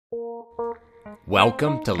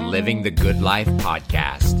Welcome to Living the Good Life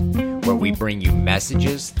podcast, where we bring you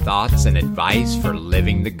messages, thoughts, and advice for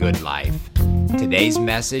living the good life. Today's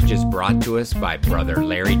message is brought to us by Brother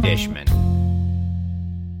Larry Dishman.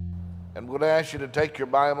 I'm going to ask you to take your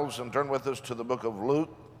Bibles and turn with us to the book of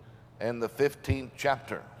Luke and the 15th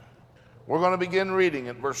chapter. We're going to begin reading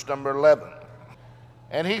at verse number 11.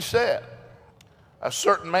 And he said, a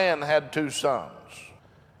certain man had 2 sons.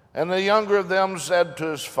 And the younger of them said to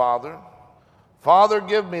his father, Father,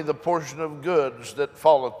 give me the portion of goods that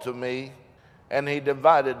falleth to me. And he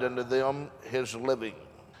divided unto them his living.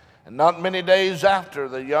 And not many days after,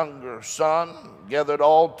 the younger son gathered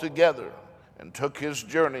all together and took his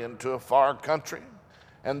journey into a far country,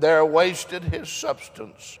 and there wasted his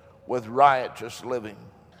substance with riotous living.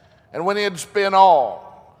 And when he had spent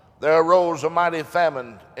all, there arose a mighty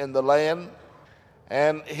famine in the land,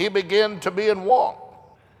 and he began to be in want.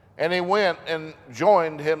 And he went and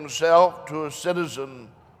joined himself to a citizen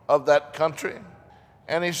of that country,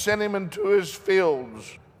 and he sent him into his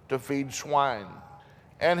fields to feed swine.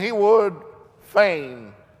 And he would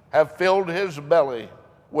fain have filled his belly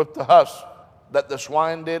with the husk that the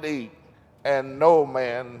swine did eat, and no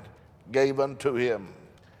man gave unto him.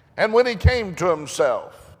 And when he came to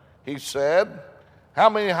himself, he said, How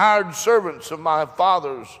many hired servants of my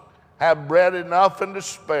father's have bread enough and to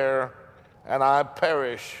spare, and I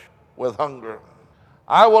perish with hunger?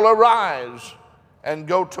 I will arise and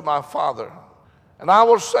go to my father, and I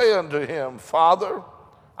will say unto him, Father,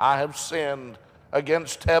 I have sinned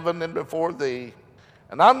against heaven and before thee,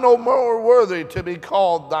 and I'm no more worthy to be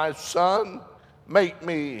called thy son. Make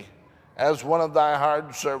me as one of thy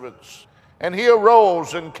hired servants. And he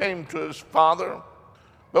arose and came to his father.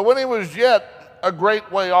 But when he was yet a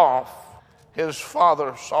great way off, his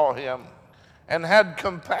father saw him and had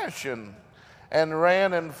compassion, and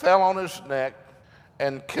ran and fell on his neck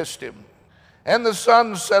and kissed him. And the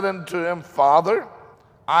son said unto him, Father,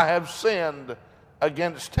 I have sinned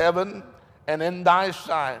against heaven and in thy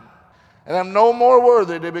sight, and am no more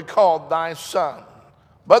worthy to be called thy son.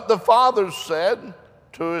 But the father said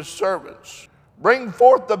to his servants, Bring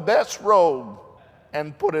forth the best robe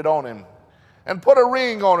and put it on him, and put a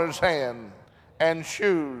ring on his hand and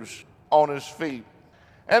shoes on his feet.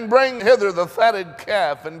 And bring hither the fatted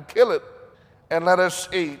calf and kill it, and let us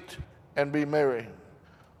eat and be merry.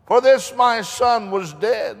 For this my son was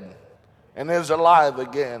dead and is alive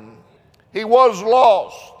again. He was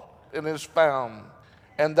lost and is found.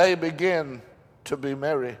 And they began to be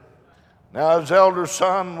merry. Now his elder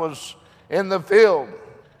son was in the field.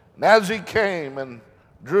 And as he came and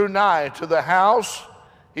drew nigh to the house,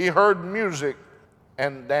 he heard music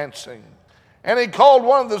and dancing. And he called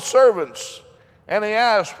one of the servants, and he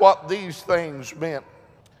asked what these things meant.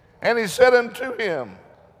 And he said unto him,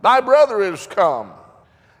 Thy brother is come,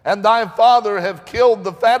 and thy father hath killed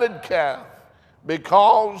the fatted calf,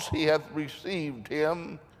 because he hath received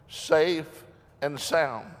him safe and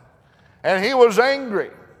sound. And he was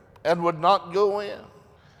angry, and would not go in.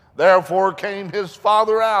 Therefore came his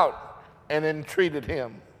father out, and entreated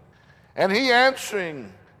him. And he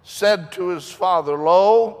answering said to his father,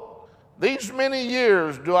 Lo, these many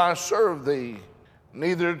years do I serve thee,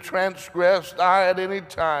 neither transgressed I at any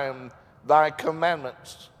time thy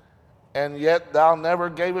commandments, and yet thou never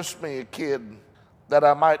gavest me a kid, that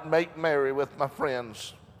I might make merry with my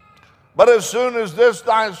friends. But as soon as this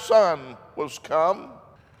thy son was come,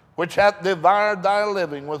 which hath devoured thy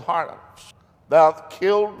living with harlots, thou hast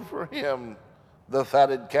killed for him the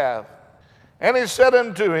fatted calf. And he said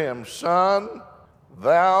unto him, Son,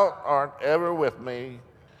 thou art ever with me,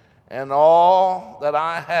 and all that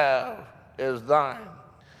I have is thine.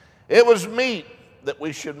 It was meet that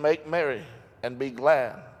we should make merry and be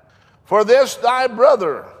glad. For this thy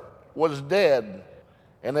brother was dead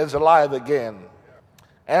and is alive again,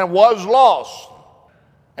 and was lost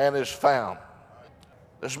and is found.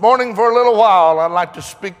 This morning for a little while, I'd like to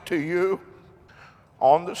speak to you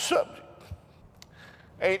on the subject.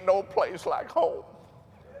 Ain't no place like home.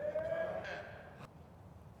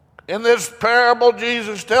 In this parable,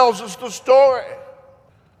 Jesus tells us the story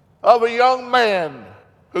of a young man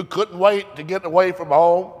who couldn't wait to get away from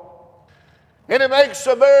home. And he makes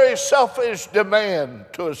a very selfish demand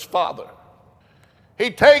to his father.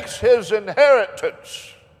 He takes his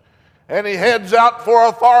inheritance and he heads out for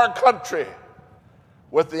a far country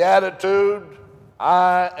with the attitude,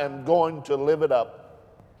 I am going to live it up.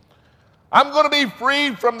 I'm going to be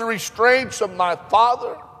freed from the restraints of my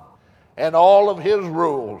father and all of his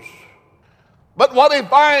rules. But what he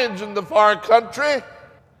finds in the far country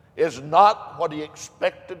is not what he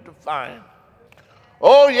expected to find.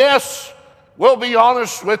 Oh, yes, we'll be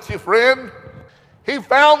honest with you, friend. He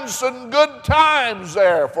found some good times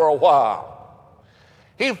there for a while.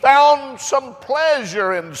 He found some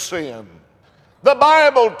pleasure in sin. The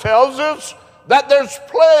Bible tells us that there's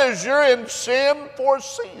pleasure in sin for a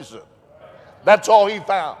season. That's all he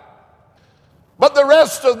found. But the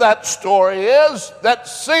rest of that story is that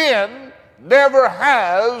sin never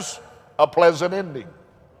has a pleasant ending.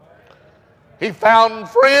 He found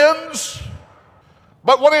friends,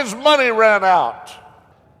 but when his money ran out,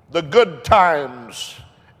 the good times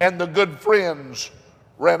and the good friends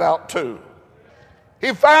ran out too.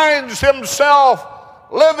 He finds himself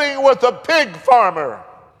living with a pig farmer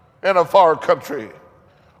in a far country,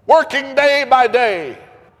 working day by day,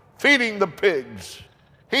 feeding the pigs.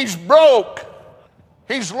 He's broke.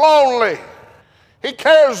 He's lonely. He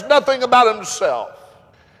cares nothing about himself.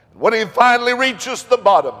 When he finally reaches the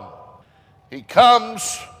bottom, he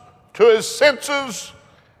comes to his senses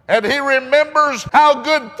and he remembers how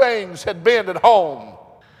good things had been at home.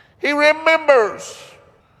 He remembers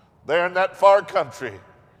there in that far country,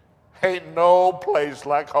 ain't no place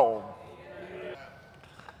like home.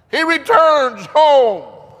 He returns home,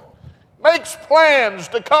 makes plans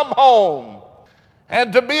to come home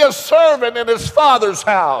and to be a servant in his father's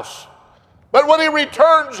house. But when he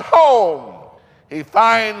returns home, he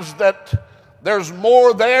finds that there's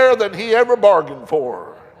more there than he ever bargained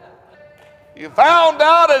for. He found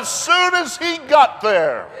out as soon as he got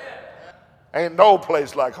there, ain't no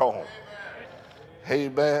place like home.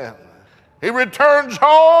 Amen. He returns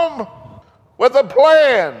home with a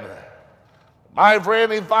plan. My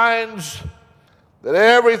friend, he finds that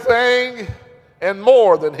everything and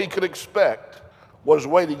more than he could expect was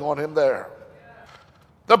waiting on him there.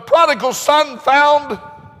 The prodigal son found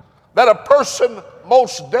that a person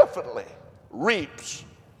most definitely reaps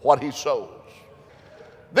what he sows.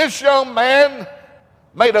 This young man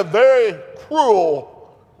made a very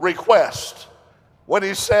cruel request when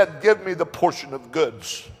he said, "Give me the portion of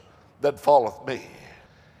goods that falleth me."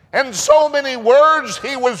 In so many words,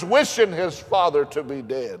 he was wishing his father to be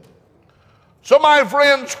dead. So my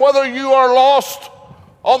friends, whether you are lost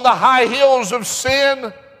on the high hills of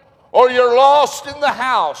sin or you're lost in the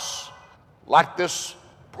house like this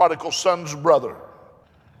prodigal son's brother,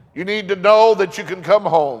 you need to know that you can come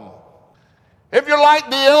home. If you're like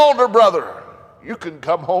the elder brother, you can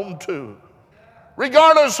come home too.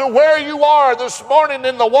 Regardless of where you are this morning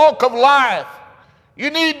in the walk of life, you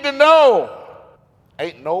need to know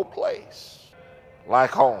ain't no place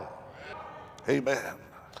like home. Amen.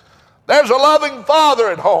 There's a loving father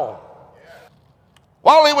at home.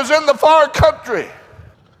 While he was in the far country,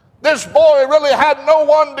 this boy really had no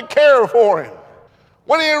one to care for him.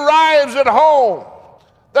 When he arrives at home,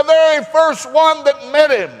 the very first one that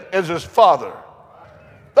met him is his father.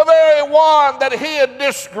 The very one that he had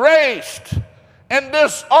disgraced and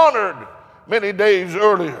dishonored many days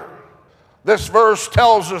earlier. This verse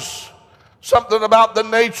tells us something about the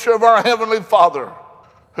nature of our Heavenly Father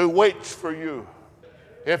who waits for you.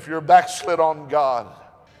 If you're backslid on God,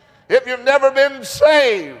 if you've never been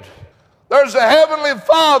saved, there's a Heavenly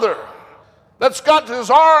Father that's got his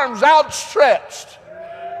arms outstretched,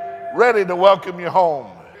 ready to welcome you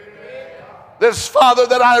home. This father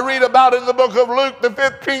that I read about in the book of Luke, the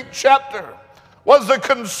 15th chapter, was a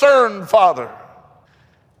concerned father.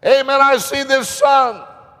 Amen. I see this son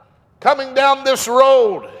coming down this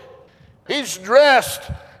road. He's dressed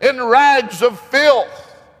in rags of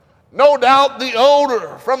filth. No doubt the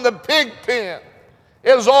odor from the pig pen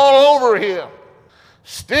is all over him.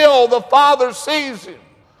 Still, the father sees him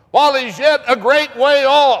while he's yet a great way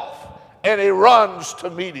off, and he runs to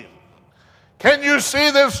meet him. Can you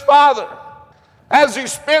see this father as he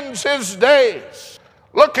spends his days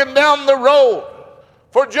looking down the road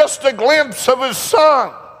for just a glimpse of his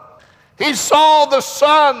son? He saw the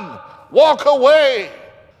son walk away.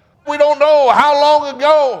 We don't know how long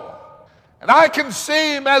ago. And I can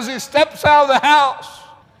see him as he steps out of the house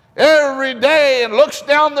every day and looks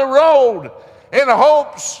down the road in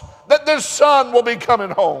hopes that this son will be coming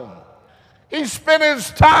home. He spent his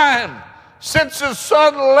time since his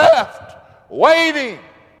son left, waiting,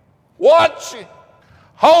 watching,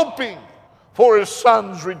 hoping for his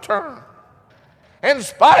son's return. In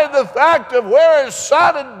spite of the fact of where his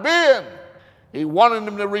son had been, he wanted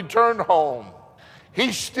him to return home.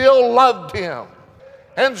 He still loved him.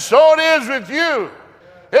 And so it is with you.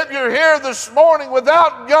 If you're here this morning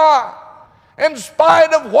without God, in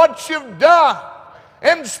spite of what you've done,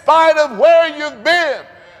 in spite of where you've been,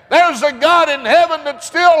 there's a God in heaven that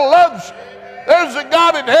still loves you. There's a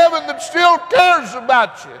God in heaven that still cares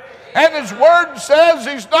about you. And his word says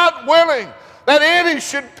he's not willing that any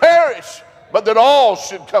should perish, but that all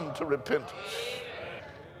should come to repentance.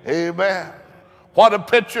 Amen. What a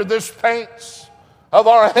picture this paints of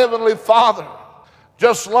our Heavenly Father.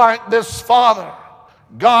 Just like this Father,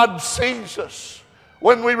 God sees us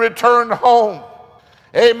when we return home.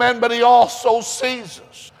 Amen. But He also sees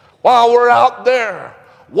us while we're out there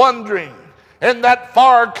wandering in that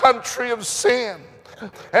far country of sin.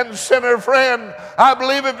 And sinner friend, I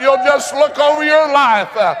believe if you'll just look over your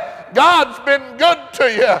life, God's been good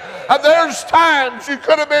to you. There's times you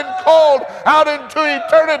could have been called out into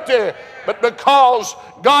eternity, but because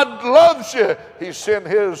God loves you, He sent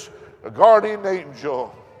His guardian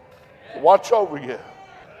angel to watch over you.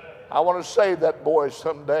 I want to save that boy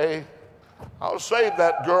someday. I'll save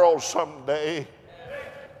that girl someday.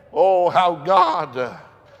 Oh, how God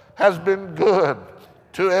has been good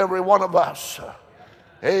to every one of us.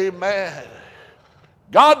 Amen.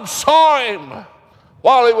 God saw him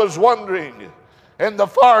while he was wandering in the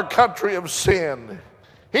far country of sin.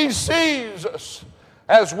 He sees us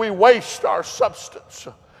as we waste our substance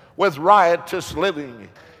with riotous living.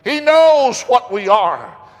 He knows what we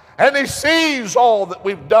are, and He sees all that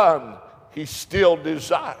we've done. He still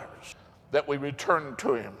desires that we return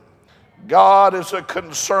to Him. God is a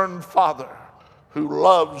concerned Father who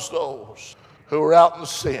loves those who are out in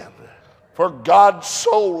sin. For God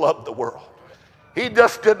so loved the world. He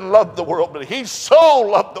just didn't love the world, but He so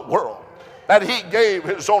loved the world that He gave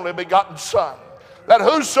His only begotten Son, that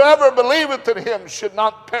whosoever believeth in Him should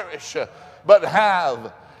not perish, but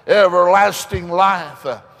have everlasting life.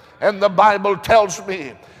 And the Bible tells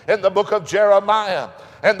me in the book of Jeremiah,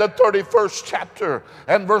 and the 31st chapter,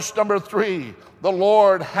 and verse number 3, the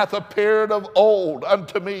Lord hath appeared of old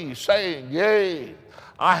unto me, saying, Yea,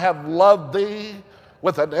 I have loved thee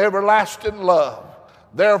with an everlasting love.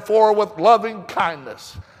 Therefore with loving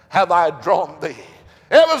kindness have I drawn thee.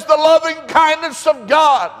 It was the loving kindness of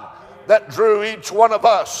God that drew each one of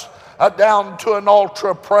us down to an altar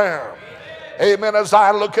of prayer. Amen. As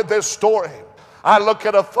I look at this story, I look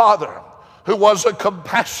at a father who was a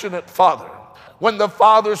compassionate father. When the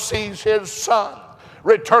father sees his son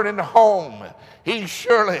returning home, he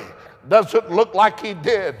surely doesn't look like he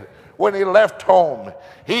did when he left home.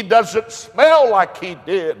 He doesn't smell like he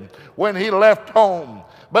did when he left home.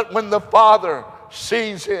 But when the father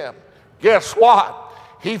sees him, guess what?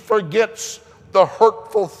 He forgets the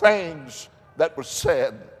hurtful things that were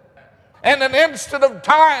said. In an instant of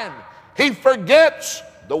time, he forgets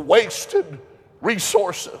the wasted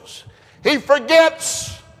resources. He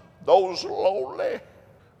forgets those lonely,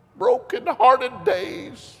 broken-hearted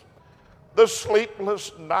days, the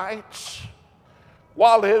sleepless nights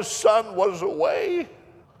while his son was away.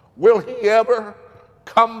 Will he ever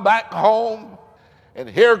come back home? And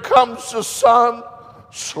here comes the son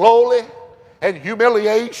slowly, and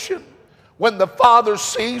humiliation. When the father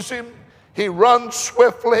sees him, he runs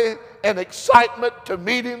swiftly in excitement to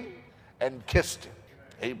meet him and kissed him.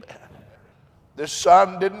 Amen. This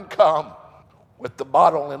son didn't come with the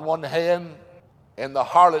bottle in one hand and the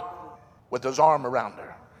harlot with his arm around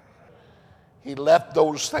her. He left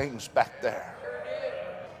those things back there.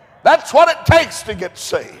 That's what it takes to get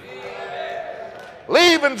saved.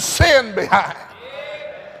 Leaving sin behind.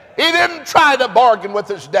 He didn't try to bargain with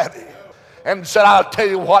his daddy and said, I'll tell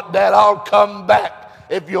you what, Dad, I'll come back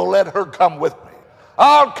if you'll let her come with me.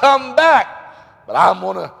 I'll come back, but I'm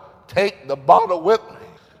going to take the bottle with me.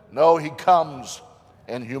 No, he comes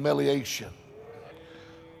in humiliation.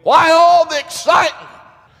 Why all the excitement?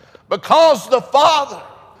 Because the father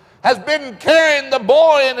has been carrying the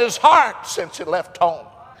boy in his heart since he left home.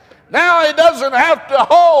 Now he doesn't have to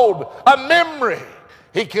hold a memory.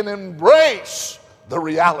 He can embrace the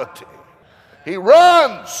reality. He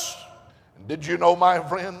runs. Did you know, my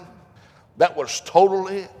friend, that was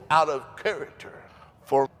totally out of character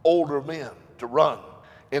for older men to run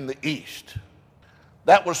in the East.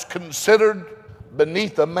 That was considered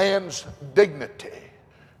beneath a man's dignity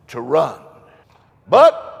to run.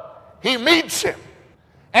 But he meets him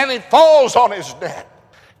and he falls on his neck,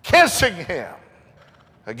 kissing him.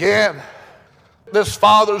 Again, this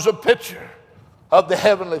father's a picture of the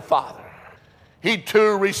Heavenly Father. He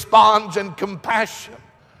too responds in compassion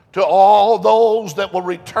to all those that will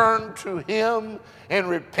return to him in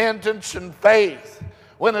repentance and faith.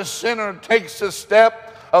 When a sinner takes a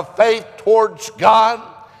step of faith towards God,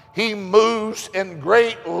 he moves in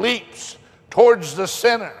great leaps towards the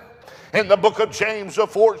sinner. In the book of James, the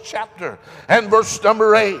 4th chapter, and verse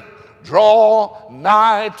number 8, draw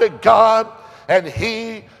nigh to God, and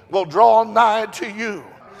he will draw nigh to you.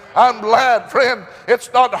 I'm glad, friend,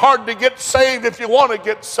 it's not hard to get saved if you want to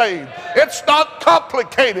get saved. It's not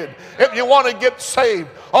complicated if you want to get saved.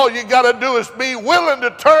 All you got to do is be willing to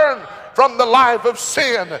turn from the life of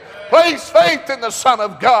sin. Place faith in the Son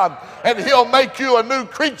of God, and he'll make you a new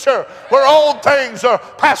creature, where old things are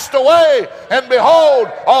passed away, and behold,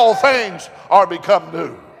 all things are become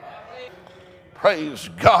new. Praise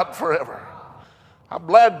God forever. I'm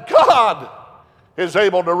glad God is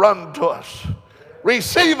able to run to us,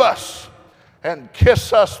 receive us, and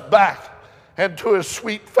kiss us back into his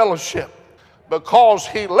sweet fellowship, because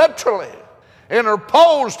he literally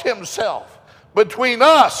interposed himself between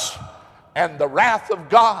us and the wrath of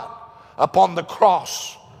God upon the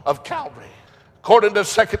cross of Calvary. According to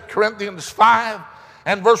 2 Corinthians 5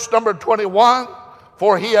 and verse number 21,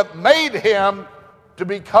 for he hath made him to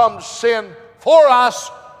become sin for us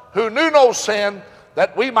who knew no sin,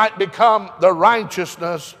 that we might become the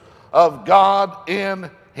righteousness of God in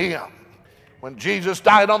him. When Jesus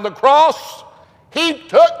died on the cross, he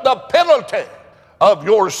took the penalty of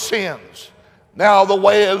your sins. Now the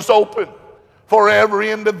way is open for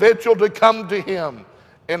every individual to come to him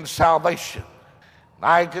in salvation.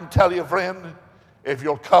 I can tell you, friend, if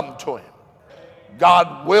you'll come to him,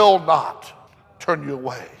 God will not turn you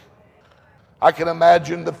away. I can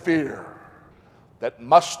imagine the fear that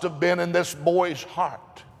must have been in this boy's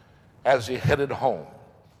heart as he headed home.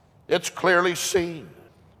 It's clearly seen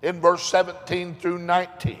in verse 17 through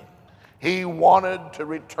 19. He wanted to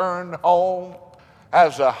return home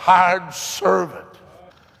as a hired servant.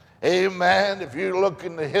 Amen. If you look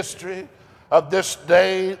in the history of this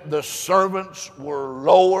day, the servants were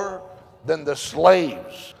lower than the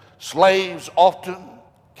slaves. Slaves often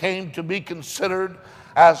came to be considered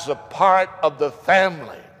as a part of the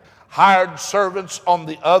family. Hired servants, on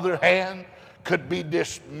the other hand, could be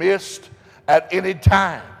dismissed at any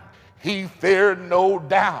time. He feared, no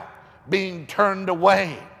doubt, being turned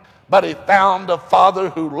away, but he found a father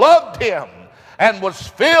who loved him and was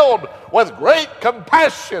filled with great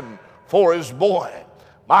compassion for his boy.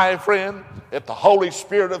 My friend, if the Holy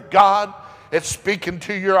Spirit of God is speaking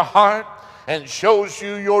to your heart and shows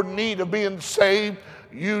you your need of being saved,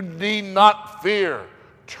 you need not fear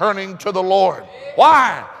turning to the Lord.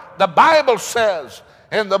 Why? The Bible says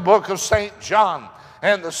in the book of St. John,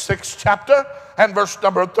 and the 6th chapter and verse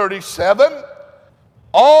number 37,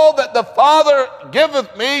 all that the Father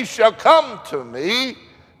giveth me shall come to me,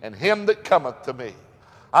 and him that cometh to me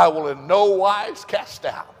I will in no wise cast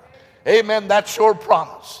out. Amen. That's your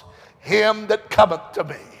promise. Him that cometh to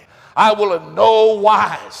me I will in no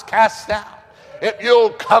wise cast out. If you'll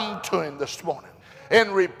come to him this morning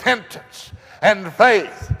in repentance and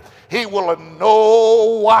faith, he will in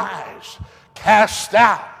no wise cast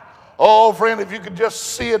out. Oh, friend, if you could just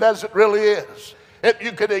see it as it really is, if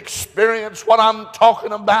you could experience what I'm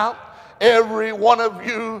talking about, every one of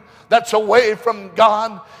you that's away from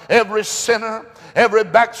God, every sinner, every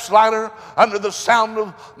backslider under the sound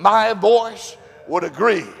of my voice would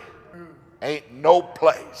agree, ain't no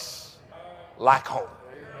place like home.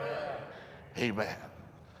 Amen.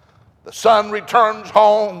 The son returns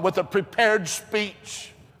home with a prepared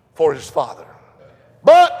speech for his father.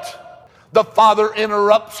 But the father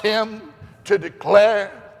interrupts him to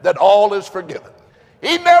declare that all is forgiven.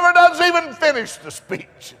 He never does even finish the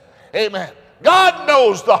speech. Amen. God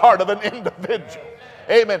knows the heart of an individual.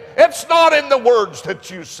 Amen. It's not in the words that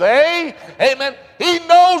you say. Amen. He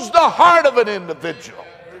knows the heart of an individual.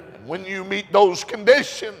 And when you meet those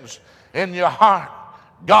conditions in your heart,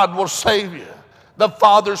 God will save you. The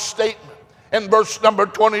Father's statement in verse number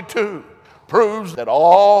 22 proves that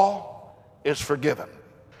all is forgiven.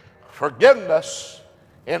 Forgiveness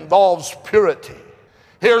involves purity.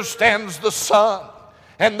 Here stands the son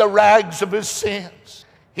and the rags of his sins.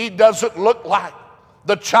 He doesn't look like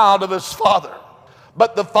the child of his father,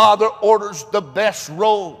 but the father orders the best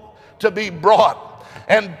robe to be brought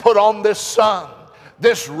and put on this son.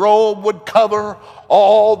 This robe would cover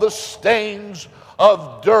all the stains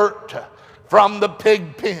of dirt from the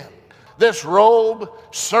pig pen. This robe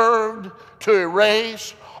served to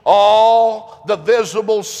erase all the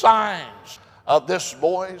visible signs of this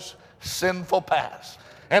boy's sinful past.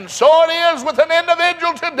 And so it is with an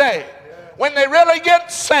individual today. When they really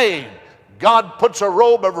get saved, God puts a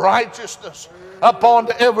robe of righteousness upon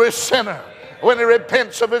every sinner when he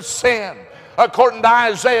repents of his sin. According to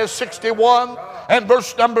Isaiah 61 and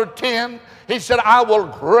verse number 10, he said, I will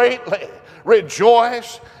greatly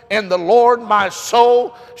rejoice in the Lord. My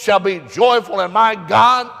soul shall be joyful in my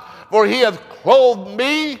God, for he hath clothed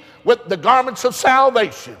me with the garments of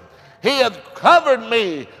salvation. He hath covered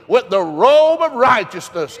me with the robe of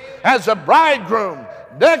righteousness, as a bridegroom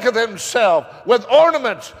decketh himself with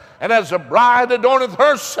ornaments, and as a bride adorneth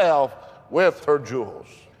herself with her jewels.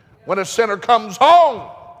 When a sinner comes home,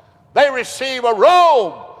 they receive a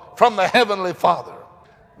robe from the Heavenly Father.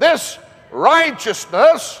 This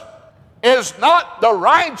righteousness is not the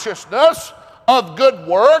righteousness of good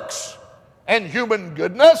works and human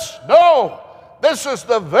goodness. No, this is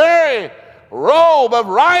the very robe of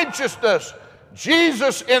righteousness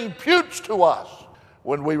Jesus imputes to us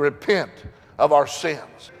when we repent of our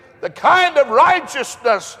sins. The kind of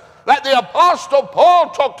righteousness that the Apostle Paul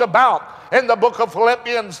talked about in the book of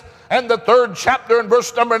Philippians and the 3rd chapter and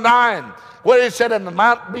verse number 9, where he said, "And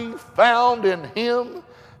might be found in him,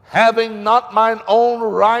 having not mine own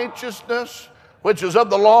righteousness, which is of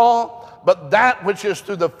the law, but that which is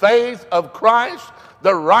through the faith of Christ,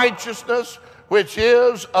 the righteousness which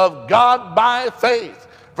is of God by faith."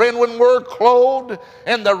 Friend, when we're clothed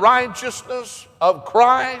in the righteousness of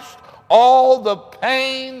Christ, all the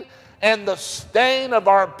pain and the stain of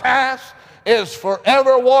our past is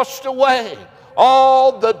forever washed away.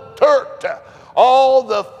 All the dirt, all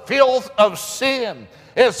the filth of sin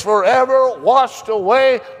is forever washed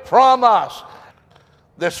away from us.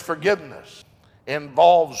 This forgiveness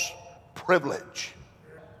involves privilege.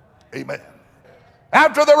 Amen.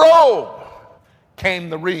 After the robe came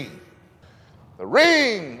the ring. The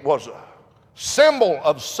ring was a symbol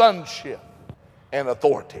of sonship and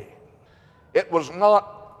authority. It was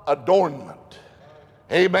not adornment.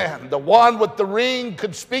 Amen. The one with the ring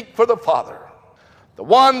could speak for the Father. The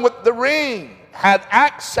one with the ring had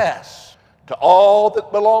access to all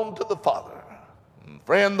that belonged to the Father. And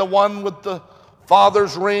friend, the one with the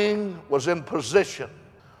Father's ring was in position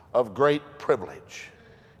of great privilege.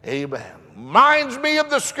 Amen. Reminds me of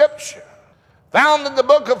the scripture found in the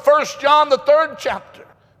book of 1 John, the 3rd chapter.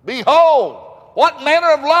 "Behold, what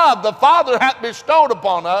manner of love the Father hath bestowed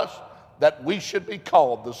upon us, that we should be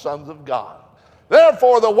called the sons of God.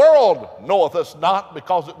 Therefore the world knoweth us not,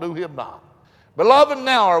 because it knew him not. Beloved,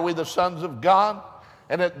 now are we the sons of God,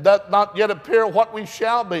 and it doth not yet appear what we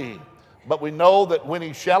shall be. But we know that when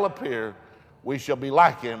he shall appear, we shall be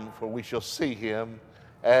like him, for we shall see him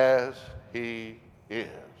as he is."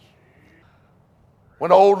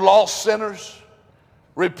 When old lost sinners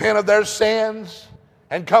repent of their sins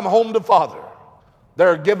and come home to Father,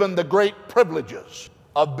 they're given the great privileges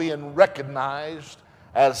of being recognized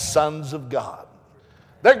as sons of God.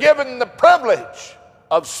 They're given the privilege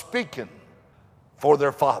of speaking for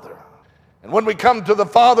their Father. And when we come to the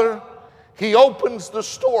Father, he opens the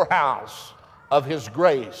storehouse of his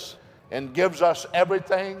grace and gives us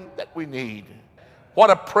everything that we need. What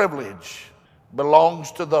a privilege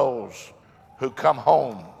belongs to those who come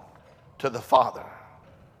home to the Father.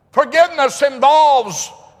 Forgiveness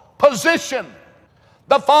involves position.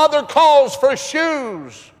 The Father calls for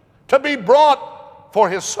shoes to be brought for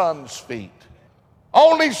his son's feet.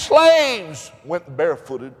 Only slaves went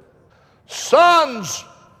barefooted. Sons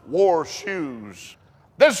wore shoes.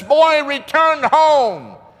 This boy returned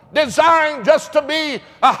home desiring just to be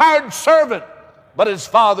a hired servant, but his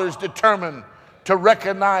father's determined to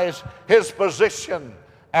recognize his position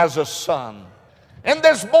as a son. In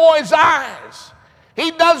this boy's eyes,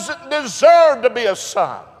 he doesn't deserve to be a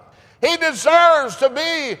son. He deserves to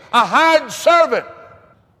be a hired servant.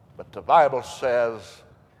 But the Bible says,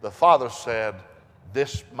 the father said,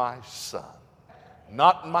 "This my son,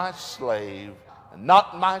 not my slave,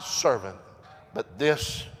 not my servant, but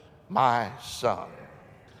this my son."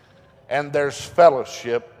 And there's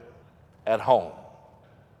fellowship at home.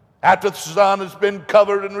 After the son has been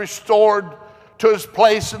covered and restored to his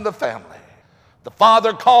place in the family, the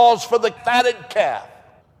father calls for the fatted calf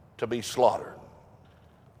to be slaughtered.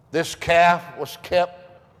 This calf was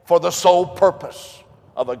kept for the sole purpose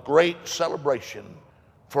of a great celebration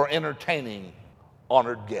for entertaining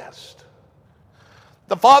honored guests.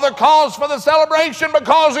 The father calls for the celebration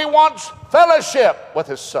because he wants fellowship with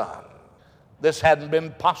his son. This hadn't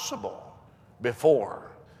been possible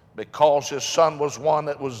before because his son was one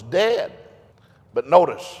that was dead. But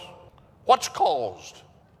notice, what's caused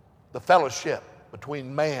the fellowship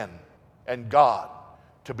between man and God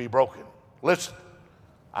to be broken? Listen,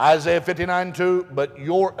 Isaiah 59:2, "But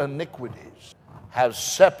your iniquities have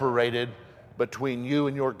separated between you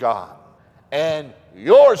and your God, and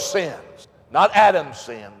your sins," not Adam's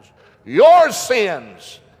sins, "your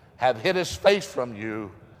sins have hid his face from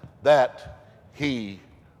you, that he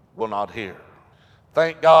will not hear."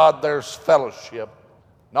 Thank God there's fellowship,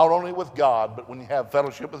 not only with God, but when you have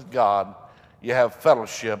fellowship with God, you have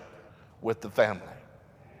fellowship with the family.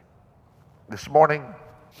 This morning,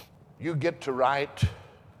 you get to write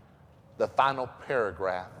the final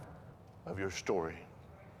paragraph of your story.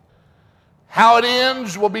 How it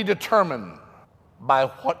ends will be determined by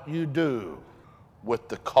what you do with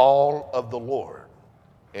the call of the Lord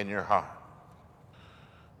in your heart.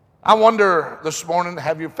 I wonder this morning,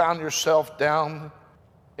 have you found yourself down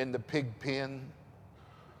in the pig pen?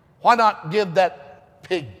 Why not give that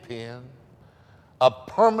pig pen a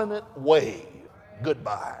permanent wave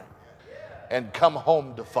goodbye and come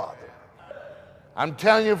home to Father? I'm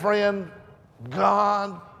telling you, friend,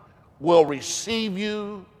 God will receive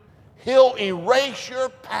you. He'll erase your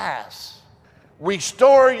past,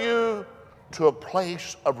 restore you to a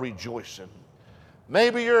place of rejoicing.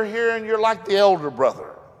 Maybe you're here and you're like the elder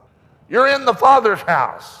brother. You're in the Father's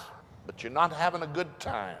house, but you're not having a good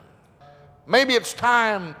time. Maybe it's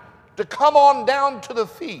time to come on down to the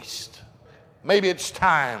feast. Maybe it's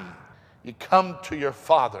time you come to your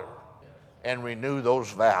Father and renew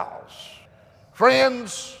those vows.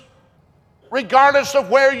 Friends, regardless of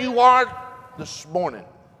where you are this morning,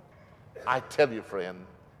 I tell you, friend,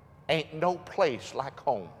 ain't no place like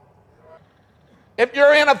home. If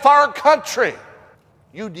you're in a far country,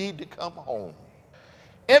 you need to come home.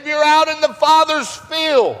 If you're out in the Father's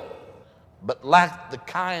field, but lack the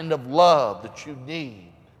kind of love that you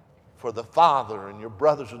need for the Father and your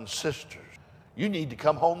brothers and sisters, you need to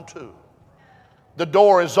come home too. The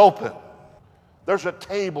door is open. There's a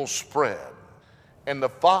table spread, and the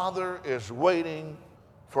Father is waiting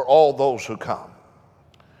for all those who come.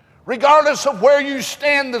 Regardless of where you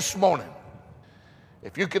stand this morning,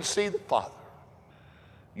 if you could see the Father,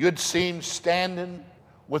 you'd see him standing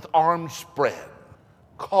with arms spread,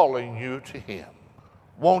 calling you to him.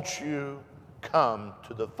 Won't you come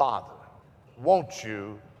to the Father? Won't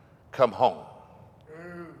you come home?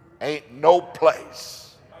 Ain't no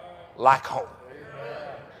place like home.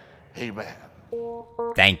 Amen.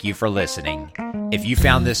 Thank you for listening. If you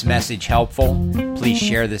found this message helpful, please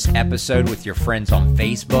share this episode with your friends on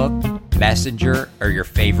Facebook, Messenger, or your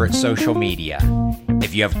favorite social media.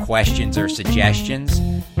 If you have questions or suggestions,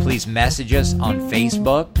 please message us on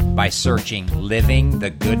Facebook by searching Living the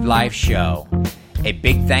Good Life Show. A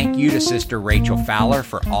big thank you to Sister Rachel Fowler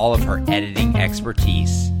for all of her editing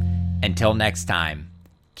expertise. Until next time,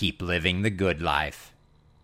 keep living the good life.